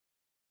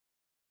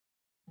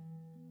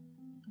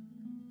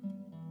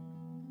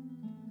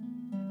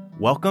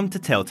Welcome to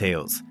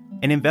Telltales,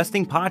 an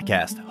investing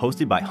podcast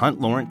hosted by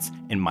Hunt Lawrence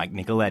and Mike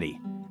Nicoletti.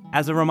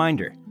 As a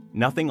reminder,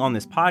 nothing on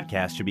this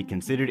podcast should be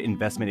considered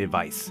investment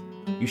advice.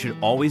 You should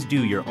always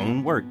do your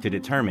own work to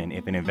determine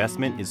if an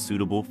investment is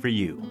suitable for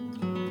you.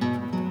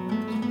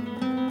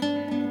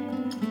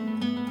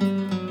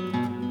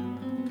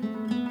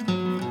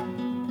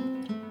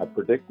 I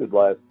predicted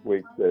last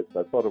week that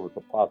I thought it was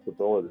a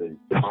possibility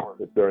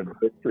that during the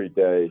Victory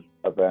Day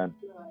event,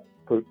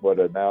 Putin would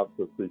announce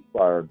a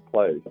ceasefire in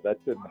place.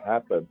 That didn't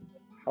happen.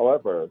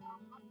 However,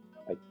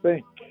 I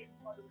think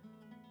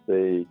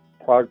the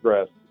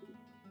progress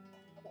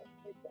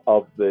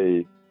of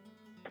the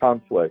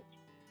conflict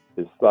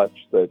is such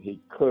that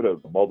he could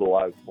have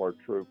mobilized more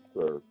troops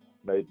or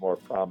made more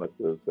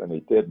promises, and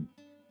he didn't.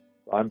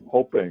 I'm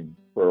hoping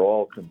for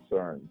all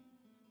concerned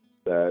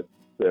that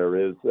there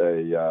is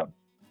a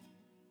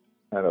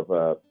kind of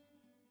a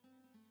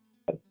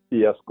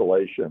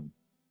de-escalation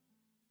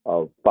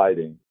of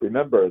fighting.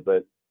 Remember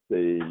that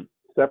the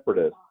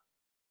separatists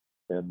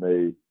in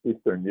the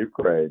eastern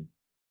Ukraine,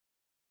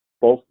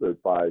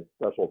 bolstered by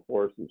special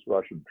forces,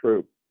 Russian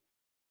troops,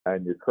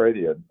 and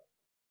Ukrainians,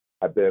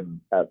 have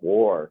been at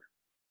war.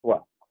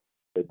 Well,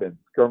 they've been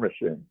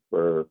skirmishing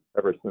ever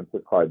since the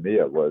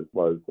Crimea was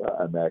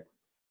annexed.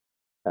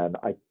 And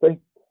I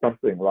think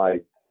something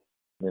like,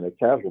 the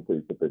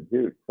casualties have been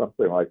huge,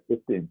 something like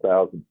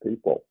 15,000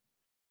 people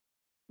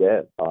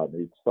dead on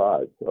each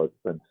side. So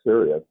it's been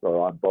serious,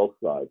 or on both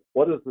sides.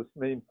 What does this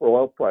mean for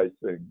oil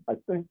pricing? I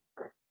think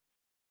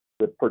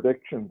the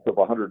predictions of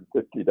 $150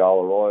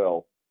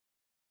 oil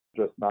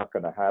are just not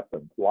going to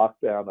happen.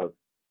 Lockdown of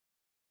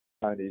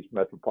Chinese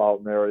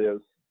metropolitan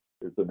areas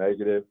is a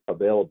negative.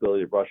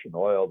 Availability of Russian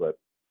oil, that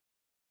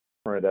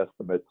current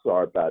estimates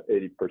are about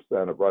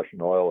 80% of Russian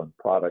oil and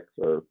products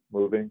are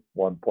moving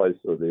one place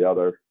or the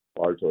other,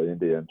 largely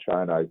India and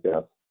China, I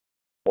guess.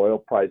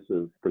 Oil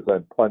prices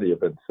present plenty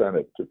of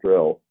incentive to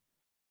drill.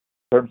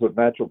 In terms of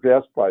natural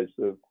gas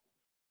prices,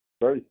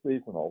 very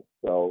seasonal,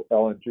 so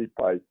LNG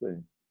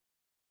pricing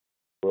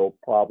will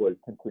probably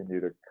continue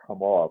to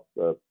come off.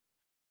 The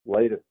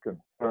latest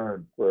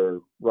concern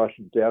for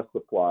Russian gas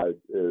supplies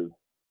is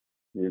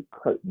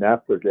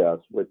naphtha gas,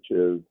 which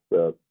is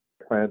the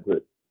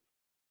transit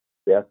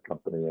gas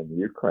company in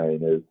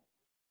Ukraine, is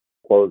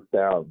closed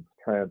down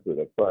transit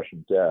of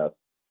Russian gas.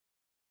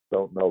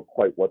 Don't know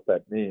quite what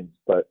that means,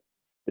 but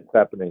it's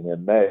happening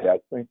in May. I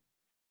think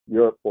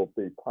Europe will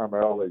be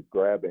primarily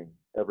grabbing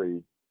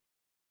every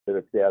bit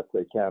of gas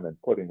they can and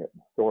putting it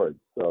in storage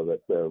so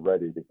that they're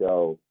ready to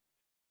go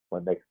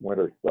when next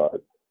winter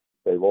starts.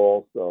 They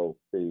will also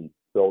be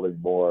building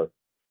more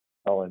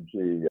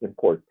LNG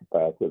import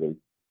capacity,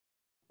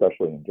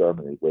 especially in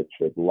Germany, which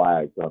had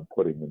lagged on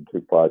putting in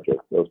two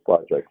projects. Those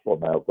projects will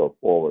now go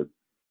forward.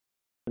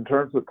 In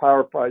terms of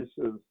power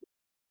prices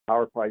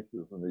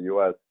in the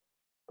U.S.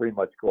 pretty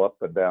much go up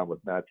and down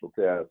with natural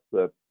gas.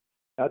 The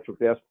natural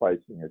gas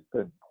pricing has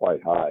been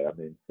quite high.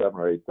 $7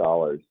 or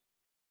 $8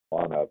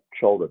 on a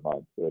shoulder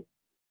month. If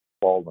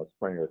fall and the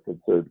spring are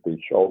considered to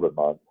be shoulder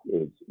months,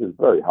 is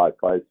very high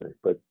pricing.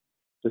 But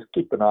just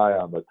keep an eye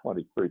on the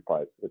 23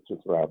 price, which is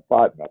around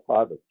 5. Now,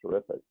 5 is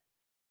terrific.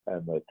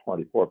 And the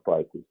 24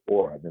 price is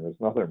 4. There's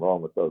nothing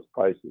wrong with those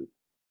prices. You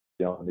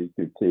don't need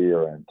EQT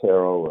or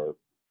Antero or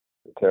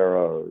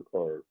Terra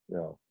or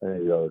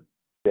any other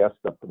gas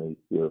companies.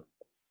 You're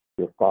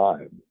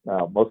fine.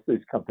 Now, most of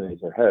these companies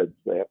are hedged.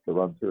 They have to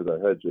run through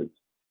their hedges,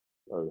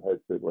 or hedge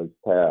at least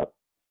half.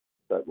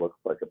 That looks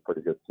like a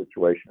pretty good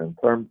situation. In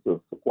terms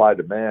of supply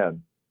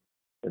demand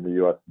in the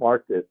U.S.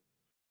 market,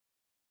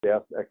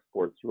 gas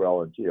exports through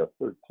LNG are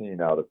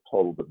 13 out of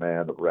total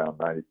demand of around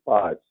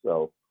 95.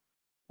 So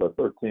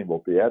 13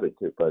 will be added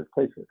to, but it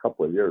takes a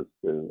couple of years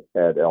to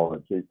add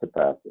LNG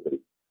capacity.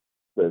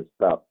 There's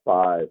about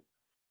 5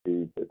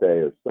 Bs a day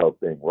or so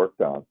being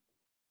worked on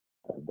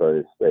in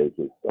various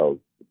stages. So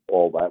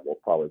all that will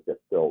probably get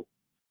built,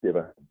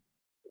 given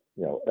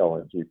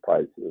LNG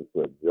prices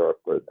in Europe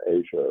or in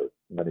Asia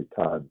many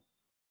times.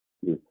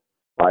 You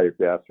buy your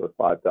gas for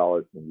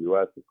 $5 in the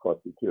U.S., it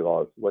costs you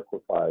 $2 to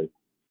liquefy,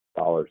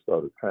 $1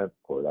 so to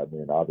transport.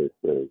 Obviously,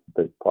 it's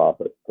a big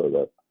profit for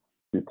the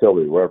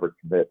utility, whoever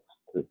commits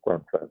to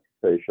firm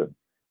transportation.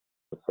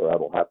 So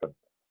that'll happen.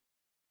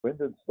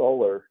 Wind and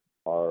solar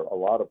are a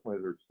lot of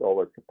wind and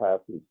solar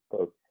capacity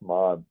supposed to come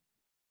on.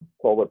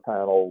 Solar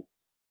panels,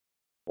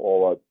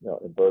 all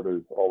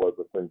inverters, all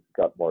other things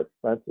got more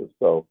expensive.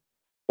 So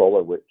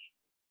solar, which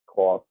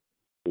costs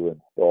to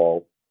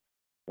install,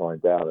 going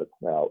down, it's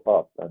now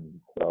up. And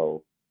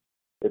so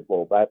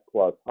that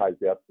plus high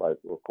gas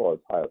prices will cause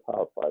higher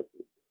power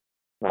prices.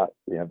 Not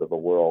the end of the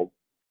world.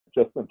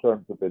 Just in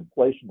terms of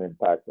inflation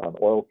impact on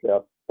oil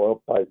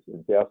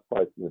pricing, gas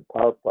pricing, and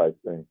power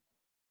pricing,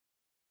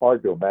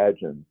 hard to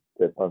imagine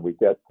that when we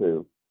get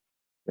to,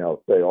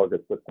 say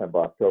August, September,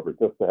 October,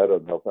 just ahead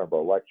of the November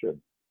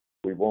election,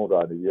 we won't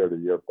on a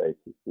year-to-year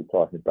basis be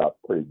talking about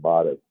pretty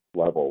modest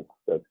levels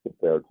as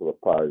compared to the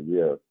prior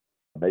year,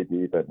 maybe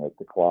even a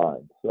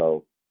decline.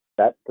 So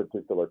that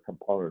particular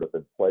component of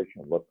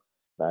inflation looks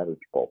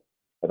manageable.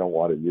 I don't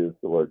want to use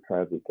the word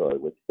transitory,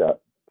 which got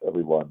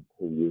everyone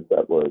who used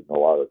that word in a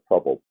lot of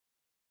trouble.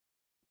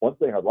 One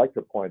thing I'd like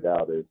to point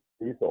out is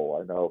diesel.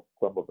 I know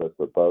some of us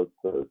are boats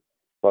or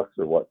trucks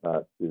or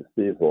whatnot use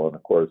diesel, and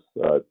of course,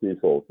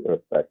 diesel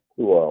affects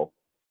crude oil,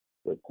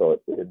 so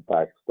it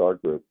impacts Star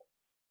Group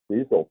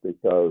diesel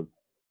because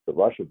the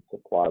Russians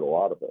supplied a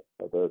lot of it.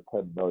 So there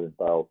are 10 million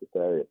barrels a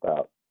day,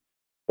 about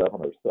 7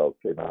 or so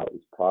came out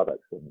as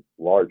products and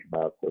large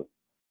amounts of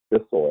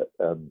distillate,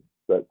 and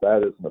that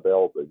isn't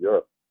available in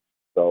Europe.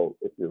 So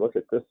if you look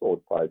at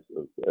distillate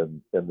prices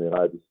in the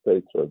United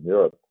States or in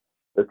Europe,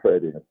 they're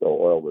trading as though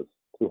oil was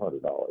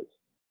 $200.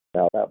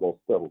 Now that will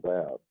settle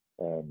down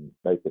and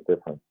make a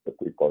difference if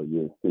people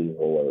use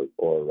diesel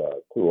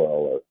or crude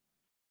oil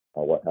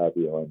or what have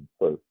you. And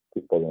for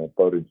people in the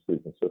boating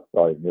season just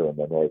starting here in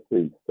the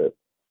Northeast, that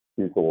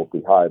diesel will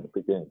be high in the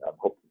beginning. I'm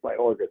hoping by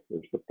August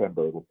or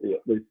September it'll be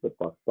at least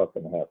buck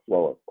and a half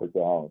lower per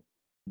gallon.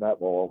 And that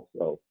will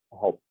also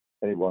help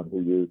anyone who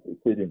uses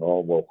heating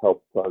oil, will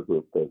help Star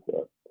Group as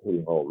a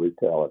heating oil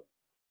retailer.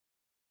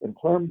 In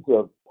terms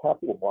of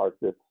capital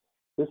markets,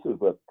 this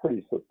is a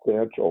pretty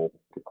substantial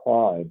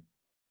decline.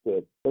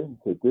 The thing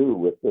to do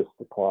with this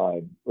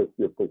decline, with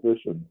your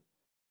positions,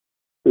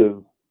 is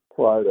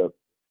try to,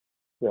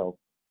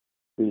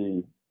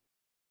 be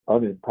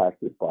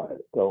unimpacted by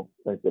it. Don't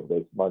think of it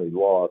as money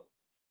lost.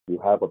 You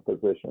have a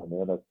position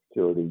in a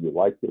security, you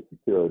like the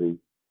security,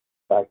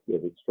 the fact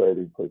that it's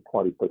trading for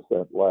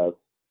 20% less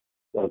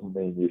doesn't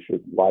mean you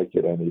should like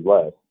it any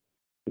less.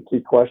 The key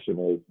question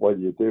is, what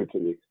do you do to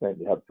the extent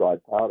you have dry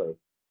powder?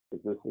 Is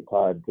this the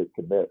time to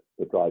commit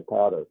the dry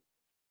powder?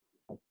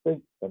 I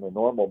think in a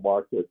normal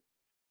market,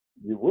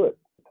 you would.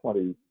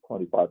 20-25%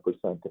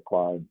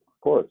 decline,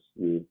 of course.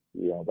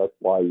 That's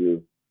why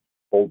you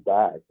hold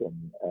back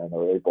and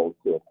are able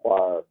to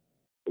acquire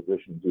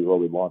positions you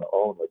really want to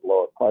own at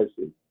lower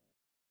prices.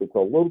 It's a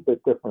little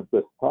bit different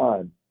this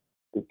time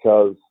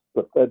because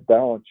the Fed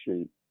balance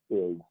sheet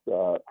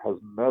has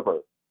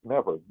never,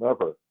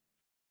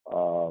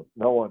 no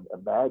one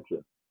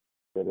imagined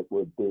that it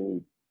would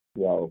be,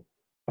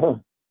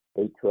 $8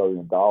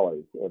 trillion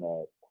in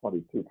a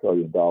 $22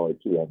 trillion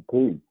GNP.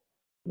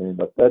 I mean,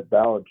 the Fed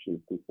balance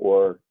sheet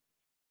before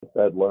the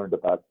Fed learned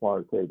about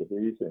quantitative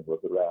easing was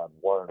around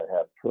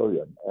 $1.5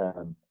 trillion,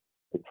 and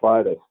to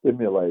try to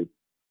stimulate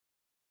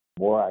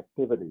more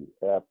activity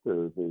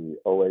after the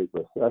 '08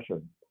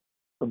 recession,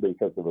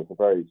 because it was a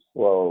very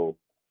slow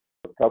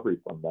recovery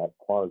from that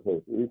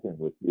quantitative easing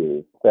with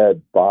the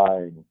Fed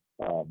buying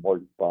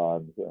mortgage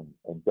bonds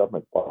and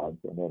government bonds,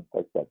 and then in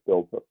fact that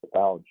builds up the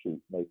balance sheet,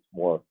 makes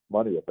more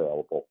money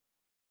available.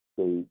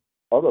 The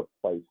other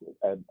places,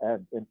 and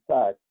in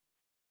fact,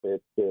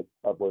 it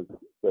was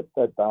the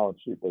Fed balance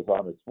sheet was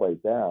on its way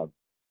down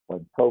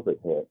when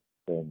COVID hit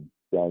in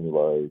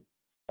February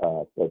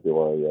of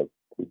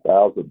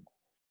 2000.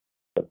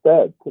 The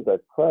Fed, to their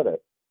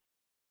credit,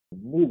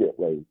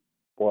 immediately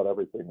bought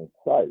everything in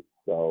sight.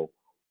 So,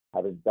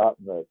 having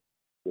gotten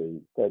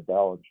the Fed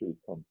balance sheet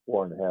from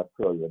 $4.5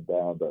 trillion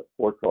down to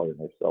 $4 trillion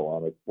or so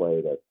on its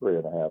way to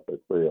 3.5 or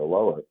 3 or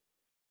lower,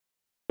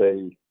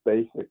 they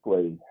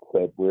basically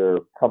said, we're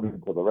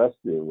coming to the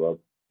rescue of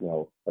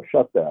a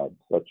shutdown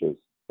such as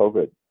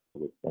COVID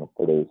was going to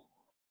produce.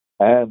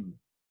 And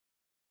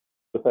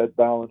the Fed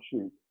balance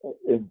sheet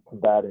in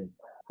combating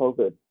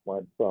COVID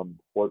went from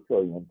 4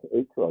 trillion to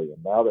 8 trillion.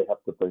 Now they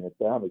have to bring it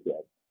down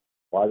again.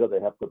 Why do they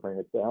have to bring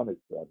it down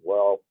again?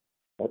 Well,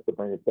 they have to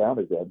bring it down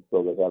again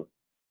so they have,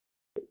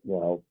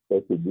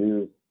 they can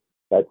use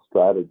that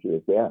strategy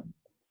again.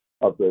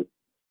 Of the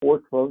 4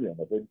 trillion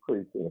of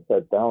increase in the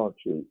Fed balance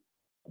sheet,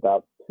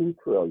 about 2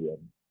 trillion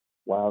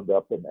wound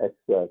up in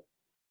excess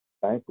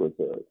bank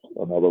reserves.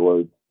 In other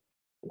words,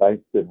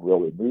 banks didn't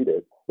really need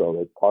it, so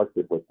they parked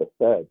it with the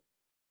Fed.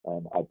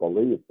 And I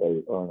believe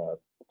they earn a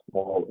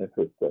small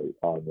interest rate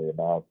on the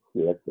amount,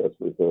 the excess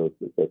reserves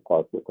that they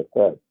park with the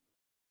Fed.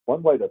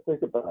 One way to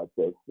think about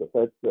this, the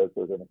Fed says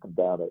they're going to come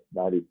down at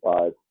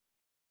 95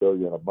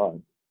 billion a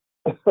month,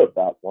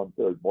 about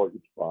 1/3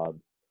 mortgage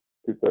bonds,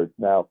 2/3.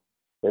 Now,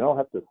 they don't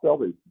have to sell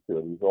these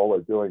securities. All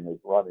they're doing is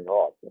running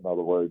off. In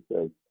other words,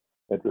 as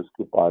interest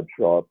coupons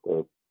show up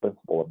or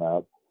principal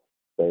amounts,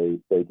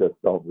 they just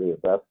don't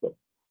reinvest them.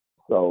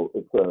 So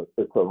it's a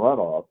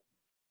runoff,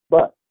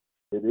 but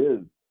it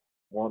is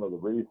one of the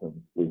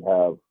reasons we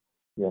have,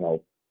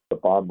 the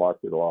bond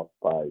market off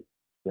by, if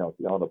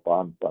you own a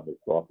bond fund,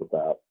 it's off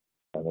about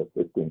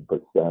 15%.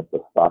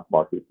 The stock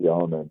market, if you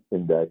own an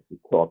index,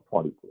 it's off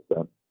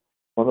 20%.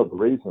 One of the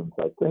reasons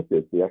I think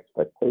is the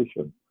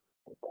expectation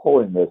of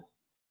pulling this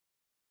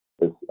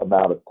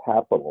amount of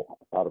capital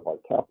out of our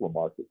capital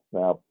markets.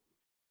 Now,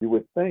 you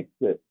would think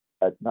that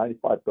at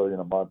 95 billion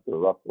a month, or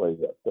roughly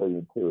 $1.2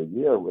 billion a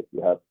year, if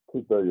you have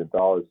 $2 billion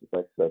of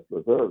excess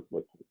reserves,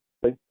 which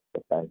I think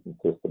the banking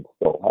system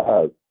still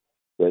has,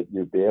 that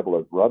you'd be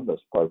able to run this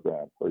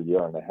program for a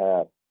year and a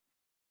half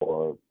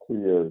or 2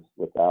 years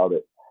without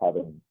it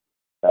having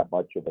that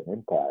much of an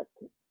impact.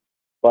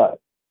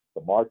 But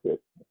the market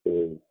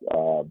is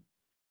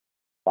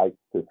likes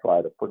to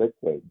try to predict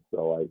things.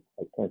 So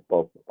I think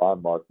both the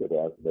bond market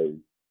and the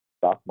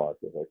stock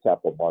market or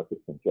capital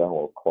markets in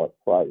general caught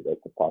fright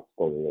at the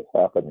possibility of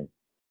happening.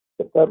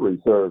 The Fed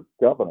Reserve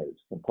governors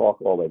can talk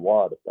all they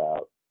want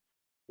about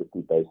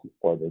 50 basis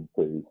point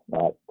increase,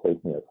 not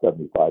taking a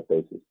 75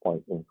 basis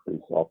point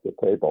increase off the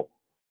table.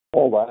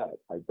 All that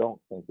I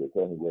don't think is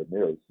anywhere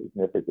near as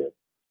significant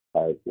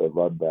as the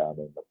rundown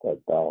in the Fed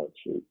balance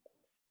sheet.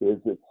 Is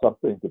it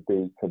something to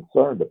be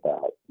concerned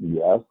about?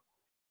 Yes.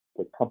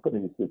 The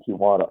companies that you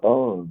want to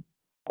own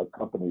are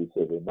companies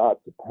that are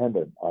not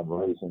dependent on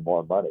raising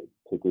more money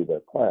to do their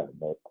plan.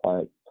 They're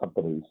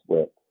companies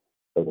where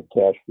the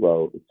cash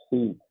flow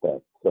exceeds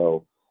that.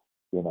 So,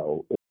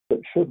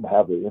 it shouldn't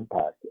have the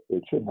impact.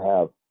 It shouldn't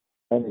have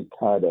any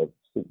kind of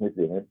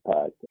significant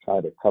impact, the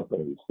kind of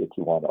companies that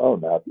you want to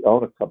own. Now, if you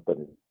own a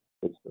company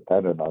that's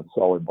dependent on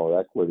selling more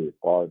equity,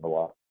 borrowing a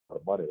lot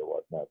of money or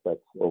whatnot, that's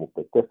a little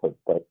bit different.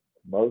 But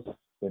most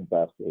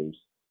investors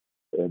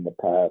in the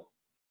past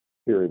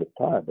period of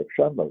time have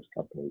shunned those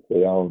companies.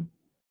 They own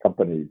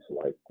companies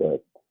like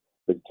the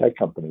tech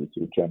companies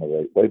who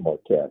generate way more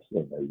cash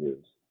than they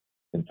use.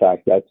 In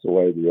fact, that's the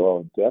way the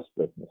oil and gas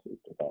business is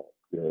developed.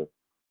 Your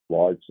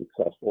large,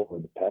 successful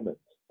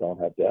independents don't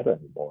have debt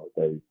anymore.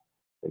 They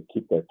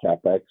keep their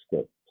capex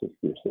to 60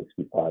 or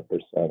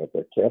 65% of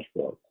their cash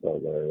flow, so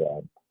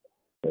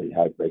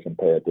they can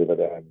pay a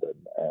dividend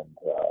and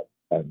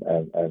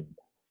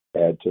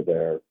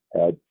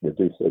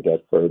reduce their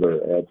debt further,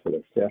 add to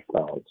their cash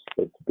balance,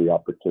 but to be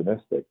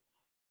opportunistic.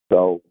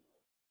 So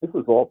this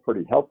is all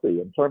pretty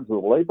healthy. In terms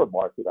of the labor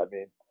market, I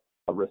mean,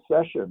 a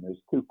recession is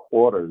 2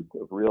 quarters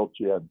of real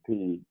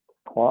GNP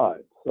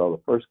decline. So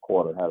the first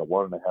quarter had a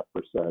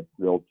 1.5%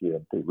 real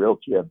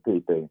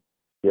GNP being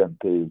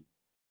GNP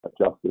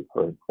adjusted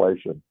for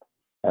inflation.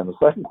 And the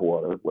second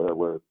quarter, where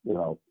we're,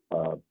 we're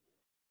a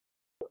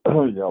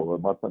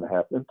month and a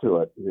half into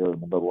it here in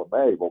the middle of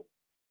May, well,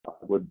 I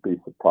wouldn't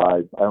be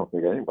surprised. I don't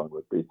think anyone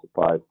would be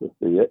surprised to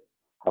see it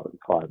have a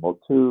decline. Well,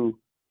 2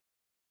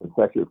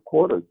 consecutive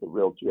quarters of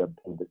real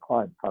GNP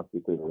decline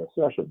constitute a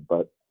recession.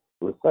 But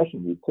a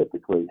recession, you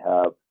typically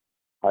have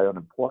high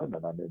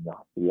unemployment. I mean,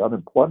 the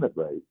unemployment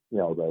rate,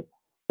 the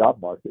job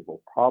market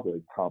will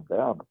probably calm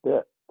down a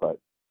bit, but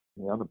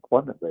the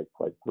unemployment rate's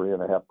like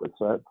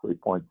 3.5%,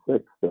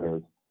 3.6.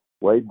 There's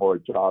way more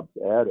jobs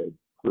added,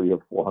 300,000 or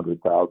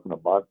 400,000 a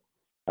month.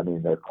 I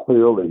mean, there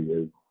clearly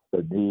is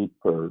the need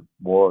for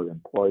more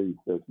employees.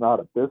 There's not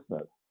a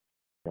business,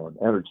 in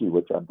energy,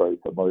 which I'm very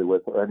familiar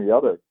with, or any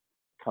other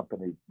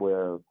company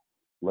where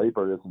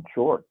labor isn't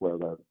short, where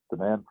the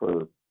demand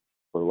for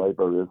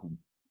labor isn't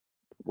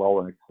well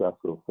in excess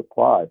of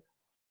supply.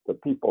 The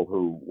people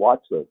who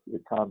watch this, the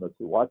economists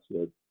who watch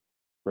this,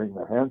 wring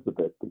their hands a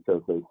bit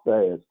because they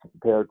say, as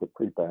compared to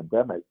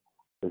pre-pandemic,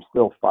 there's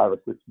still 5 or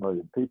 6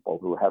 million people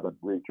who haven't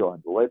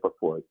rejoined the labor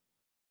force.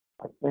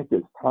 I think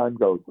as time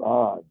goes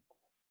on,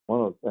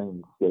 one of the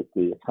things that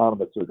the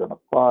economists are going to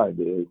find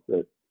is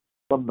that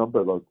some number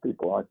of those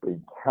people aren't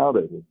being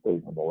counted as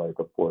being in the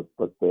labor force,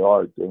 but they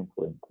are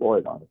gainfully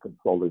employed on a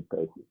consulting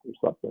basis or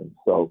something.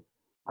 So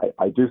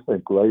I do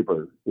think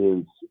labor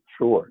is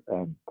short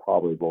and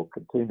probably will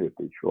continue to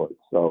be short.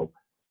 So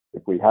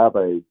if we have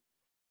a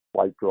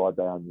slight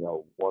drawdown,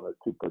 1 or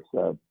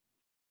 2%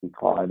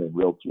 decline in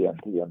real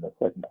GNP in the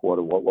second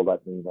quarter, what will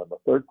that mean in the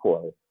third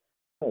quarter?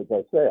 As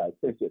I say, I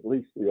think at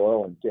least the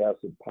oil and gas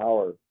and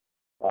power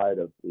side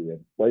of the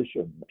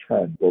inflation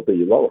trend will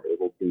be lower. It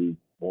will be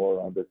more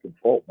under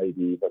control,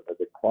 maybe even a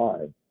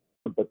decline.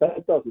 But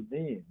that doesn't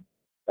mean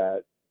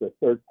that the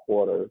third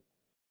quarter,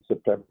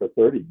 September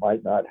 30,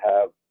 might not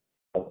have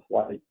a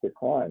slight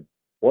decline.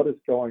 What is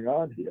going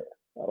on here?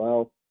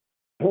 Well,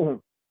 I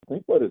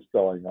think what is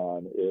going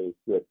on is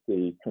that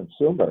the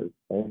consumer,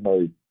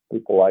 mainly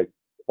people like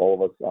all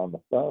of us on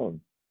the phone,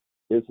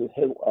 is a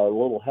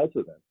little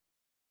hesitant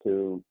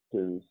to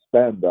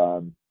spend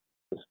on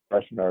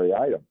discretionary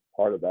items.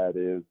 Part of that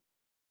is,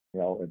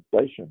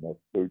 inflation of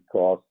food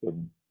costs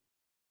and,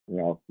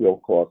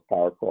 fuel costs,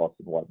 power costs,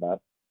 and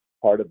whatnot.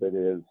 Part of it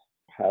is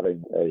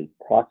having a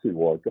proxy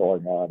war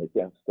going on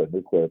against the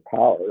nuclear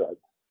power. That's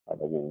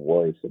kind of a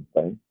worrisome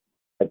thing.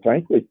 I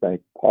frankly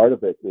think part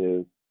of it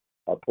is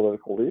our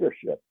political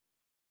leadership.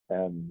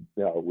 And,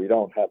 we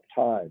don't have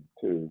time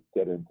to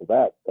get into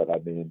that. But I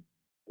mean,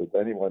 does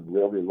anyone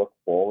really look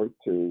forward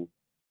to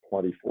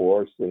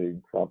 24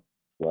 seeing Trump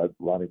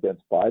run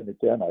against Biden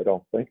again? I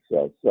don't think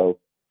so. So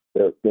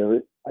I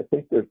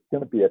think there's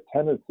going to be a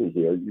tendency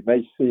here. You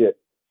may see it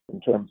in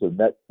terms of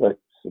Netflix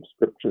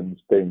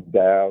subscriptions being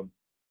down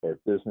or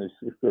Disney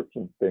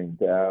subscriptions being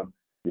down.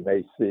 You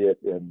may see it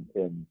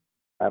in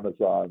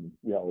Amazon,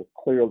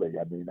 clearly.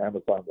 I mean,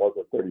 Amazon was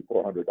a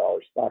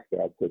 $3,400 stock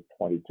now to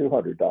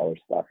 $2,200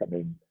 stock. I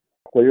mean,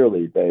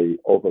 clearly they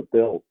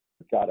overbuilt,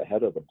 got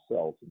ahead of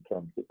themselves in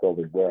terms of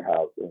building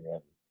warehousing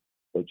and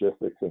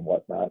logistics and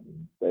whatnot,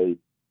 and they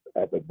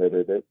have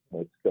admitted it.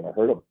 And it's going to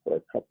hurt them for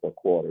a couple of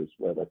quarters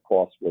where their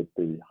costs would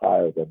be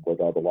higher than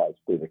would otherwise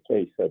be the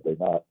case had they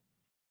not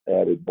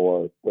added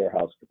more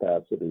warehouse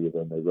capacity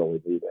than they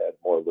really need, add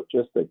more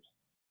logistics.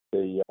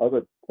 The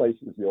other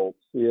places you'll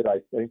see it, I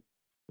think,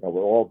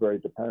 we're all very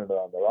dependent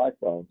on their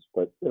iPhones,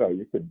 but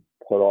you can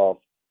put off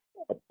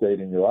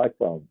updating your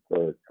iPhone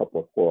for a couple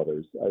of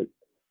quarters. I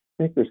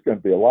think there's going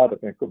to be a lot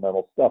of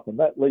incremental stuff, and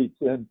that leads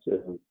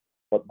into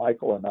what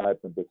Michael and I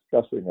have been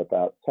discussing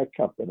about tech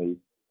companies'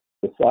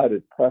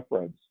 decided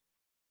preference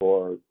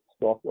for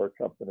software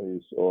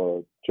companies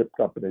or chip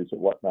companies or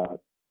whatnot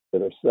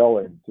that are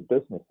selling to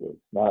businesses,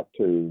 not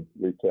to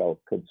retail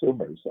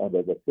consumers,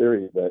 under the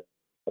theory that,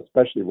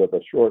 especially with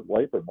a short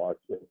labor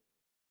market,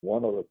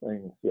 one of the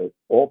things that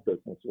all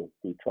businesses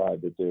be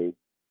trying to do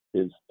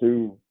is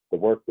do the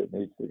work that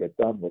needs to get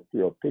done with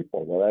fewer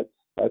people. Well,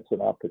 that's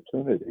an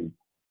opportunity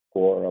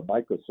for a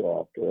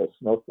Microsoft or a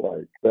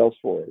Snowflake,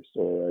 Salesforce,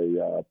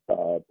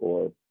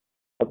 or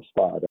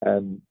HubSpot.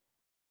 And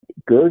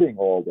girding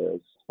all this,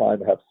 it's fine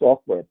to have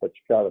software, but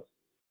you got to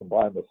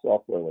combine the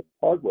software with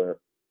hardware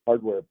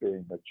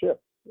being the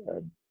chips.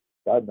 And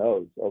God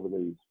knows, over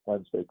these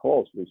Wednesday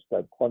calls, we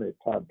spent plenty of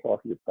time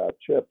talking about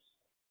chips.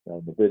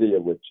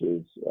 NVIDIA, which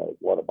is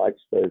one of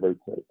Mike's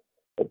favorites,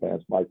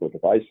 advanced micro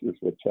devices,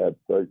 which had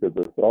very good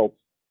results.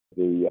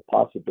 The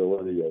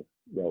possibility of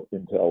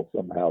Intel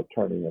somehow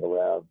turning it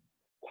around.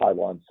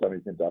 Taiwan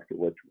Semiconductor,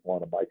 which was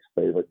one of Mike's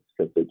favorites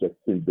because they just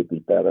seem to be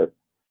better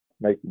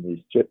making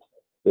these chips.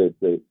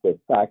 The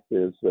fact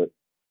is that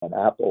an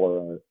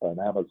Apple or an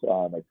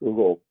Amazon or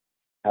Google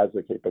has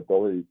the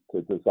capability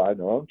to design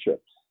their own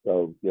chips.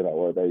 So,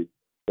 are they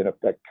in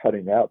effect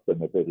cutting out the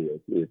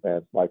NVIDIAs, the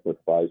advanced micro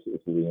devices,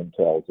 the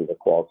Intels, or the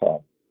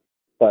Qualcomm?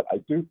 But I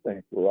do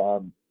think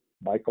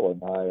Michael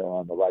and I are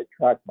on the right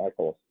track.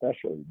 Michael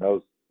especially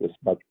knows this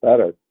much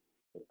better,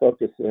 to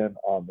focus in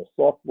on the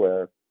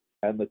software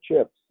and the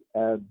chips.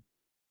 And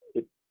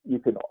you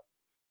can,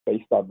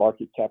 based on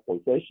market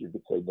capitalization, you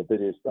could say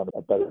NVIDIA's done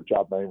a better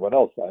job than anyone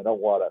else. I don't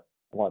want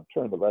to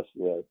turn the rest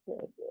of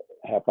the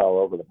half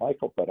hour over to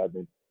Michael, but I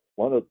mean,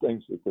 one of the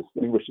things that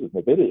distinguishes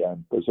NVIDIA,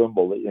 and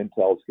presumably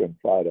Intel's going to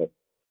try to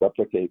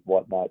replicate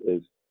whatnot,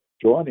 is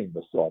joining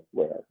the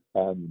software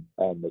and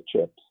the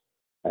chips.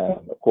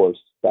 And of course,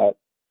 that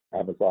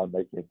Amazon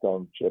making its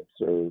own chips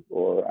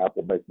or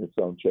Apple making its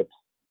own chips,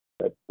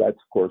 that's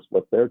of course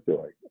what they're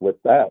doing.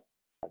 With that,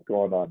 I'm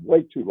going on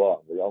way too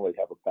long. We only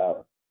have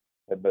about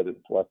 10 minutes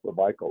left for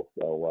Michael,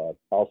 so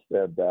I'll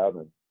stand down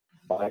and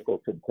Michael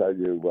can tell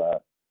you,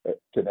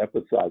 can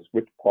emphasize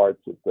which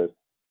parts of this,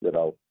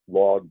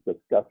 long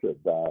discussion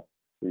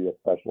he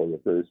especially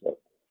agrees with.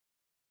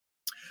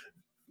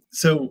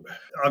 So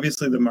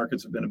obviously the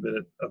markets have been a bit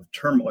of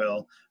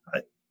turmoil.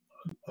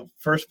 I'll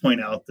first point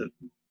out that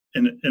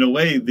in a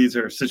way, these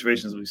are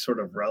situations we sort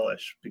of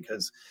relish,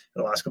 because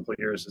the last couple of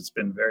years, it's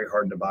been very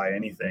hard to buy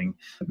anything.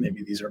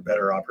 Maybe these are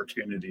better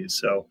opportunities.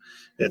 So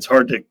it's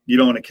you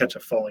don't want to catch a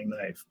falling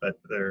knife, but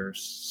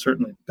there's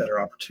certainly better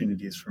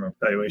opportunities from a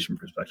valuation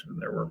perspective than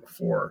there were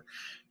before.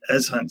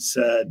 As Hunt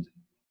said,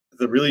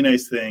 the really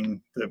nice thing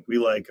that we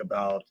like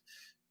about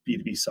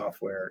B2B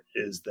software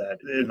is that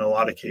in a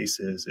lot of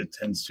cases, it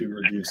tends to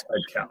reduce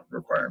headcount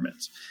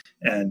requirements.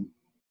 And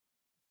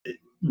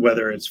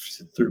whether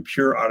it's through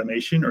pure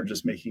automation or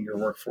just making your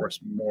workforce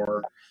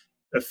more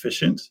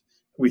efficient,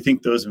 we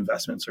think those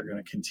investments are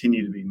going to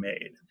continue to be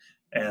made.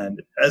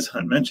 And as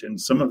Hunt mentioned,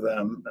 some of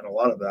them, and a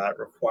lot of that,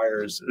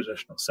 requires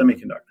additional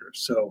semiconductors.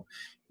 So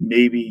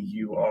maybe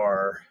you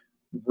are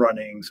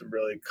running some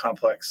really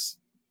complex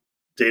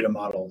data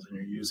models and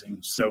you're using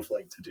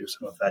Snowflake to do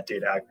some of that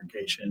data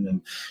aggregation,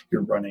 and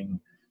you're running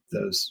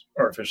those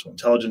artificial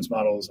intelligence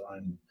models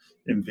on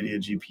NVIDIA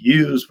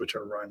GPUs, which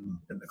are run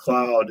in the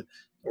cloud,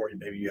 or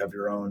maybe you have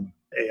your own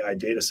AI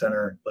data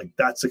center. Like,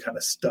 that's the kind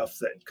of stuff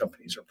that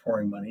companies are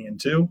pouring money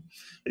into.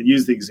 I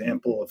use the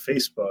example of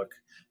Facebook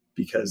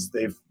because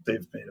they've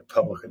made a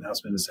public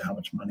announcement as to how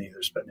much money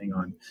they're spending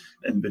on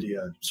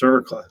NVIDIA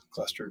server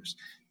clusters.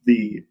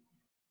 The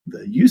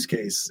use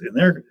case in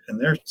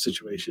their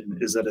situation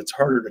is that it's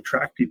harder to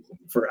track people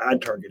for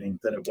ad targeting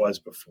than it was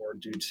before,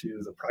 due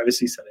to the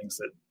privacy settings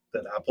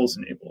that Apple's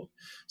enabled.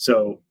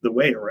 So the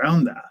way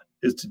around that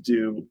is to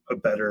do a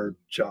better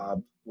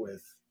job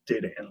with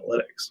data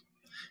analytics.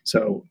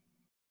 So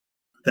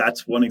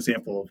that's one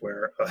example of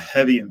where a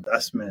heavy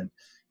investment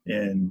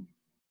in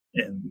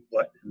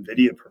what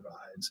NVIDIA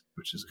provides,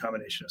 which is a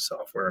combination of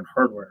software and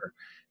hardware,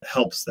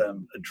 helps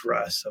them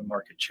address a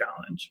market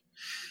challenge.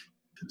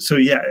 So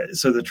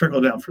the trickle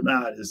down from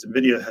that is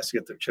NVIDIA has to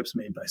get their chips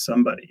made by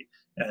somebody,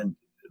 and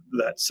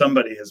that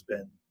somebody has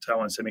been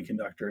Taiwan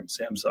Semiconductor and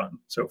Samsung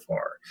so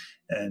far.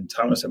 And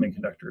Taiwan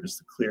Semiconductor is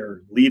the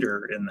clear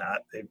leader in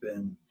that. They've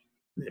been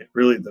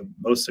really the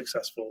most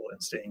successful in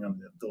staying on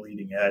the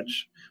leading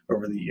edge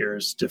over the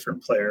years.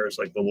 Different players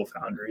like Global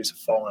Foundries have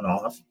fallen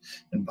off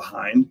and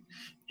behind.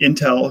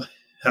 Intel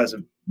has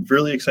a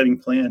really exciting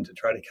plan to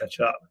try to catch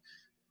up.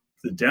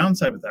 The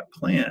downside of that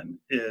plan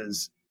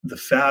is the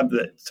fab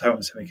that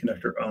Taiwan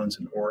Semiconductor owns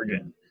in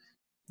Oregon.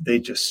 They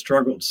just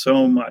struggled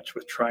so much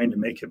with trying to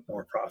make it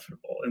more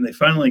profitable. And they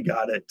finally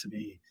got it to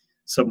be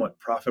somewhat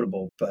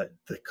profitable, but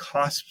the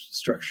cost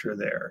structure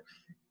there,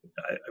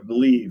 I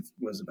believe,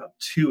 was about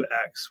 2x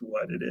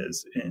what it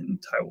is in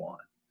Taiwan.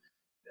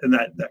 And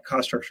that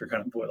cost structure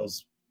kind of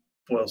boils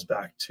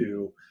back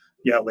to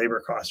yeah,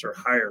 labor costs are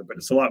higher, but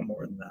it's a lot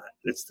more than that.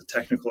 It's the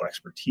technical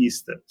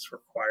expertise that's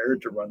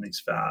required to run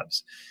these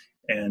fabs.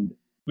 And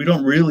we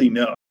don't really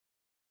know.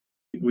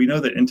 We know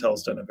that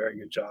Intel's done a very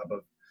good job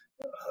of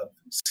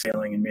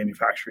scaling and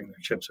manufacturing their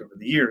chips over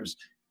the years,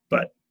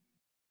 but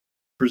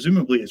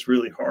presumably it's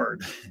really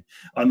hard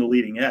on the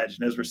leading edge.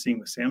 And as we're seeing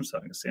with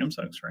Samsung's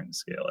trying to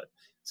scale it.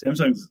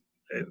 Samsung's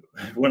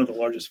one of the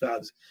largest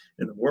fabs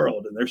in the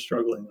world, and they're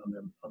struggling on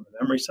the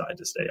memory side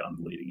to stay on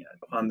the leading edge.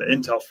 On the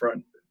Intel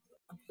front,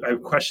 I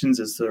have questions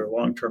as to their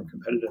long-term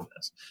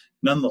competitiveness.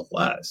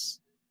 Nonetheless,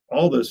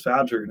 all those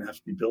fabs are going to have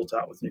to be built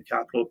out with new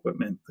capital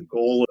equipment. The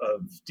goal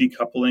of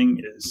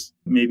decoupling is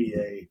maybe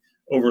a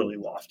overly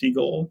lofty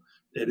goal.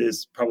 It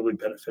is probably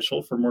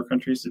beneficial for more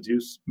countries to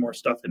do more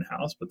stuff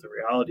in-house, but the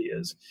reality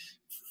is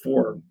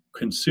for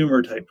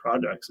consumer type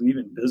products and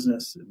even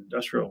business and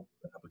industrial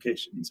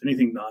applications,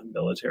 anything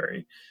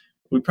non-military,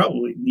 we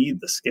probably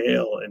need the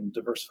scale and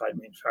diversified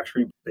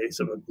manufacturing base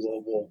of a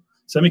global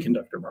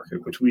semiconductor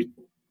market, which we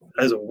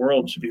as a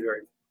world should be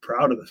very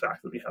proud of the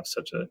fact that we have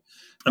such an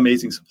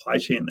amazing supply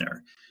chain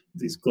there.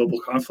 These global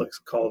conflicts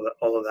call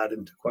all of that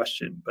into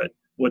question, but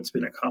what's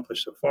been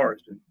accomplished so far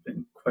has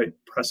been quite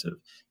impressive,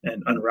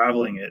 and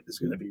unraveling it is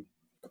going to be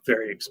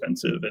very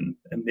expensive and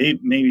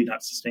maybe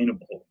not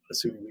sustainable,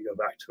 assuming we go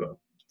back to a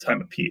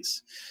time of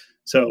peace.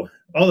 So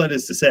all that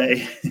is to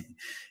say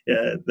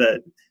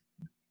that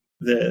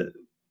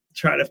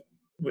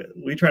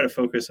we try to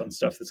focus on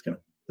stuff that's going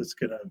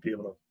to be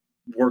able to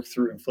work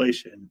through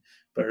inflation,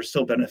 but are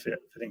still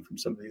benefiting from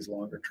some of these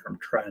longer term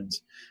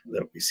trends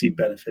that we see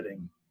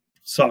benefiting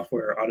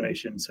software,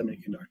 automation,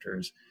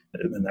 semiconductors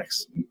in the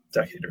next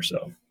decade or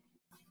so.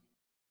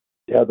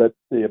 Yeah, that's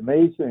the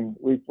amazing.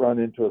 We've run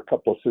into a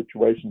couple of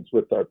situations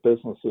with our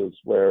businesses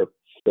where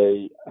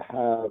they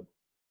have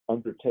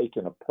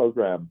undertaken a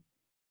program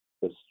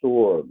to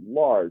store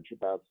large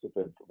amounts of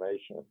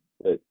information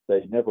that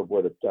they never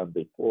would have done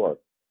before.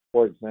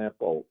 For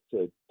example,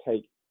 to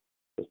take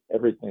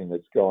everything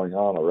that's going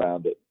on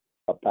around it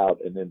about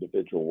an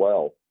individual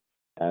well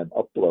and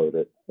upload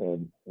it.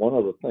 And one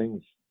of the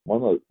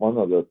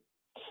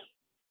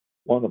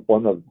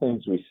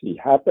things we see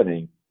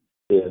happening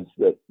is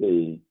that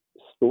the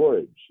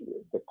storage,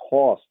 the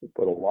cost to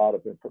put a lot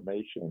of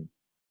information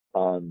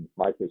on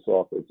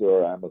Microsoft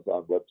Azure,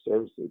 Amazon Web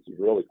Services is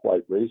really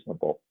quite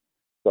reasonable.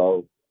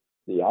 So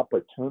the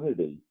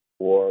opportunity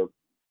for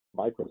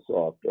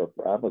Microsoft or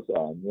for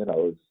Amazon,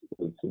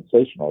 is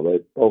sensational. They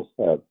both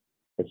have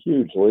a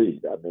huge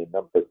lead. I mean,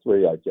 number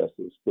 3, I guess,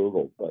 is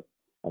Google, but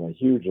a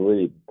huge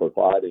lead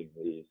providing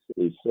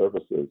these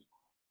services.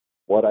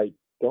 What I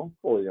don't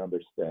fully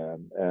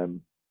understand,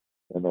 and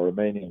in the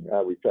remaining,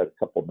 we've got a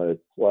couple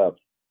minutes left,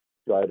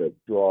 try to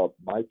draw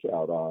Mike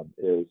out on,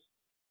 is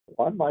if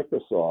I'm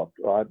Microsoft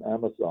or I'm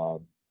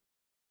Amazon,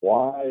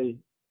 why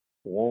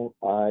won't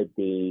I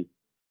be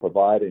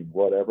providing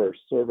whatever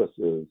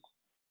services,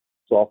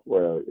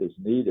 software is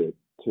needed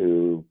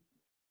to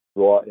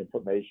draw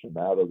information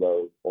out of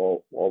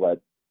all that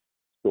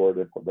stored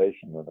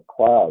information in the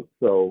cloud?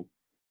 So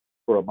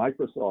for a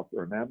Microsoft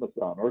or an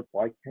Amazon, or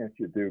why can't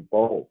you do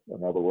both?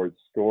 In other words,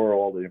 store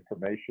all the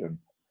information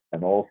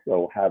and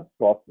also have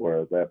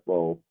software that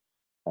will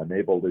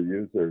enable the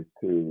user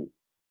to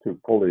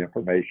pull the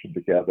information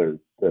together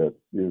the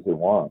user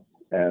wants.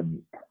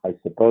 And I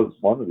suppose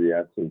one of the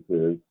answers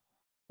is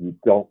you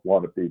don't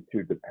want to be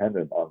too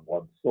dependent on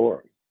one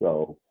source.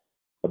 So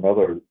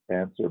another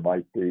answer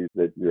might be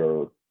that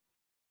you're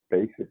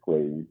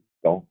basically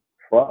don't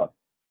trust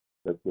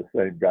that the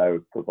same guy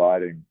who's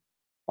providing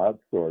cloud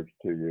storage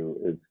to you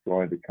is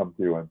going to come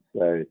to you and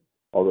say,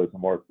 oh, there's a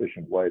more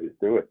efficient way to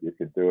do it. You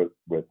can do it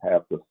with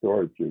half the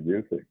storage you're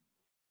using.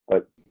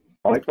 But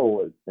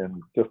Michael, in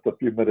just a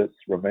few minutes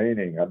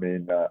remaining, I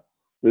mean,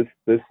 this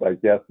I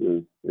guess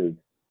is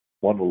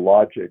one of the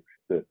logics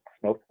that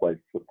Snowflake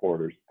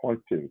supporters point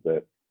to,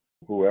 that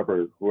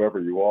whoever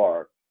you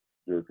are,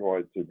 you're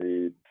going to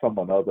need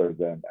someone other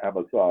than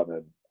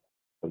Amazon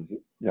and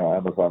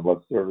Amazon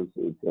Web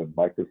Services and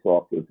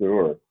Microsoft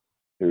Azure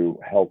to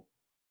help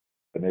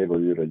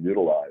enable you to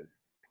utilize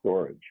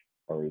storage.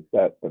 Or is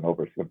that an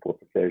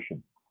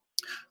oversimplification?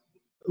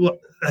 Well,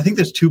 I think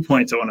there's 2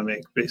 points I want to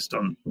make based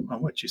on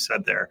what you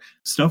said there.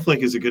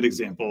 Snowflake is a good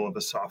example of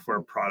a software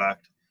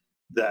product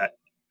that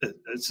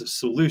it's a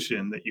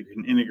solution that you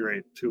can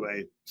integrate to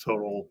a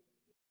total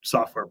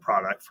software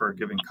product for a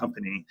given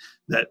company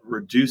that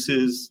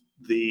reduces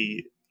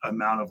the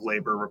amount of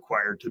labor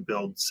required to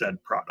build said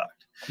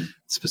product.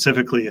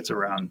 Specifically, it's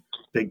around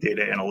big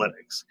data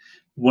analytics.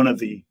 One of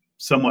the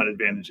somewhat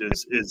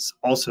advantages is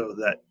also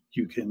that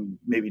you can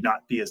maybe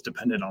not be as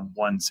dependent on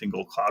one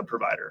single cloud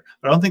provider.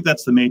 But I don't think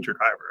that's the major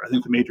driver. I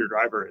think the major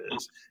driver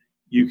is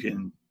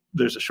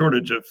there's a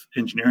shortage of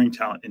engineering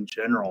talent in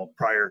general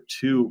prior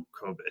to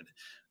COVID,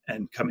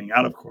 and coming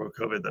out of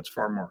COVID, that's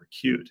far more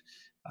acute.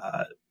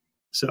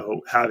 So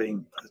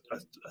having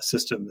a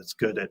system that's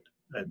good at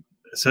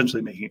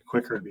essentially making it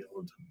quicker to be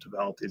able to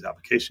develop these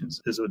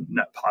applications is a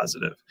net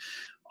positive.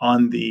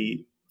 From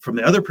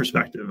the other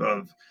perspective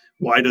of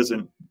why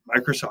doesn't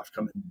Microsoft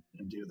come in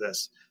and do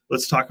this.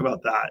 Let's talk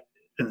about that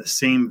in the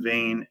same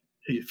vein.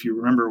 If you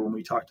remember when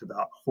we talked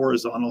about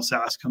horizontal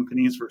SaaS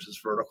companies versus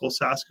vertical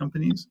SaaS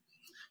companies,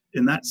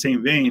 in that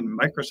same vein,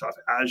 Microsoft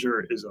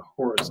Azure is a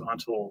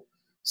horizontal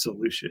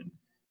solution.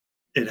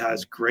 It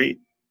has great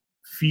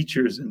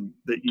features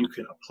that you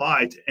can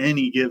apply to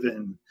any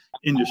given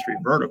industry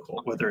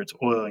vertical, whether it's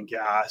oil and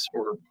gas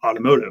or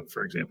automotive,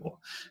 for example.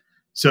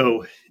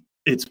 So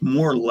it's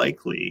more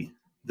likely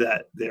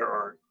that there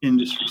are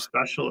industry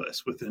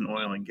specialists within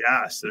oil and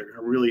gas that are going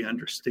to really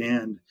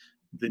understand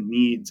the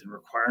needs and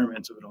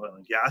requirements of an oil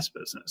and gas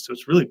business. So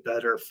it's really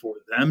better for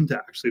them to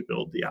actually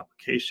build the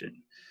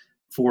application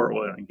for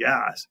oil and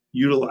gas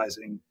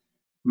utilizing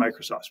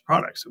Microsoft's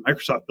products. So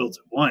Microsoft builds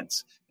it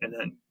once, and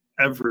then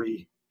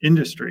every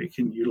industry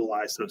can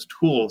utilize those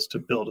tools to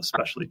build a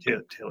specially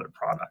tailored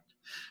product.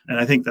 And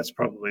I think that's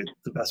probably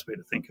the best way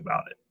to think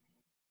about it.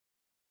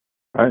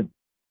 All right.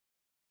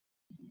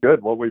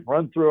 Good. Well, we've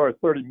run through our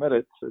 30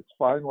 minutes. It's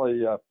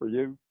finally, for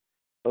you,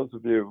 those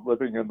of you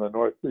living in the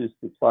Northeast,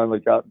 it's finally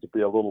gotten to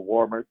be a little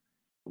warmer.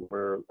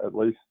 We're at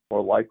least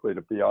more likely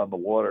to be on the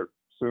water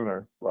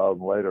sooner rather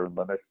than later in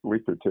the next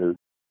week or two.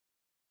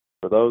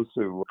 For those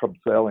who come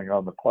sailing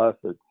on the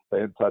Classic,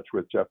 stay in touch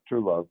with Jeff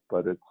Truelove,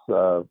 but it's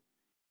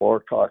 4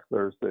 o'clock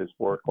Thursdays,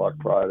 4 o'clock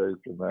Fridays,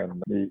 and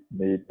then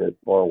meet at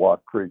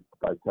Laurelwalk Creek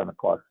by 10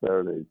 o'clock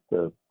Saturdays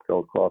to go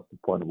across the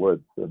Point of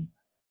Woods. And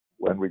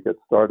when we get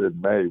started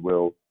in May,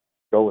 we'll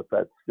go with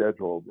that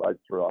schedule right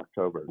through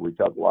October. We've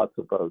got lots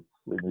of boats.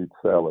 We need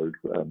sailors,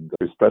 and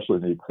we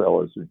especially need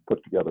sailors who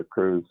put together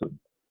crews and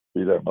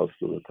be there most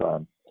of the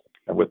time.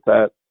 And with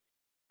that,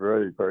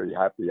 very, very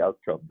happy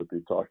outcome to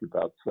be talking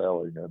about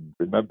sailing. And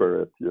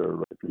remember, if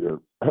you're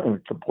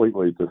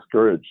completely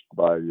discouraged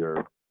by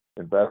your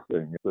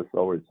investing, this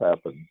always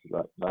happens.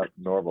 Not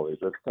normally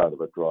this kind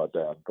of a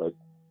drawdown, but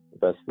the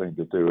best thing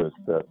to do is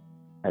to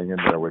hang in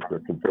there with your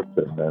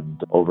conviction, and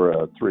over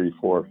a 3,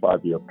 4,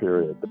 5 year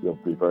period, you'll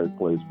be very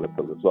pleased with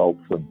the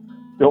results. And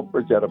don't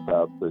forget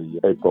about the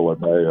April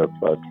and May of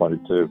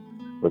 22.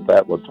 With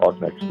that, we'll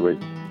talk next week.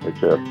 Take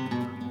care.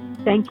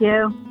 Thank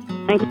you.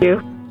 Thank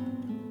you.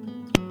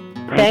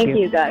 Thank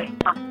you, guys.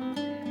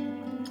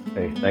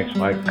 Hey, thanks,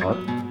 Mike.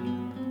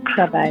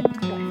 Bye-bye.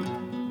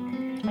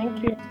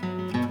 Thank you.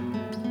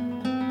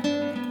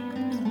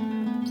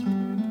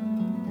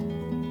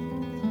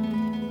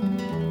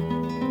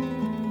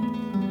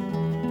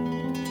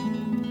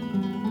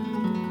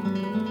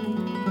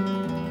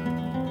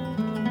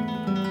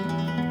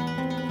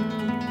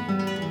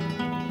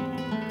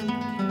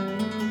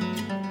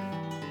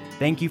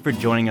 Thank you for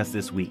joining us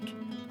this week.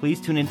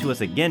 Please tune in to us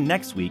again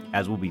next week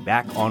as we'll be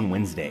back on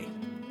Wednesday.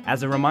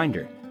 As a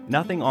reminder,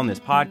 nothing on this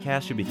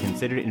podcast should be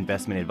considered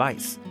investment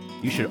advice.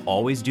 You should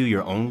always do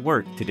your own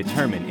work to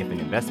determine if an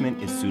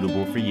investment is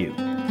suitable for you.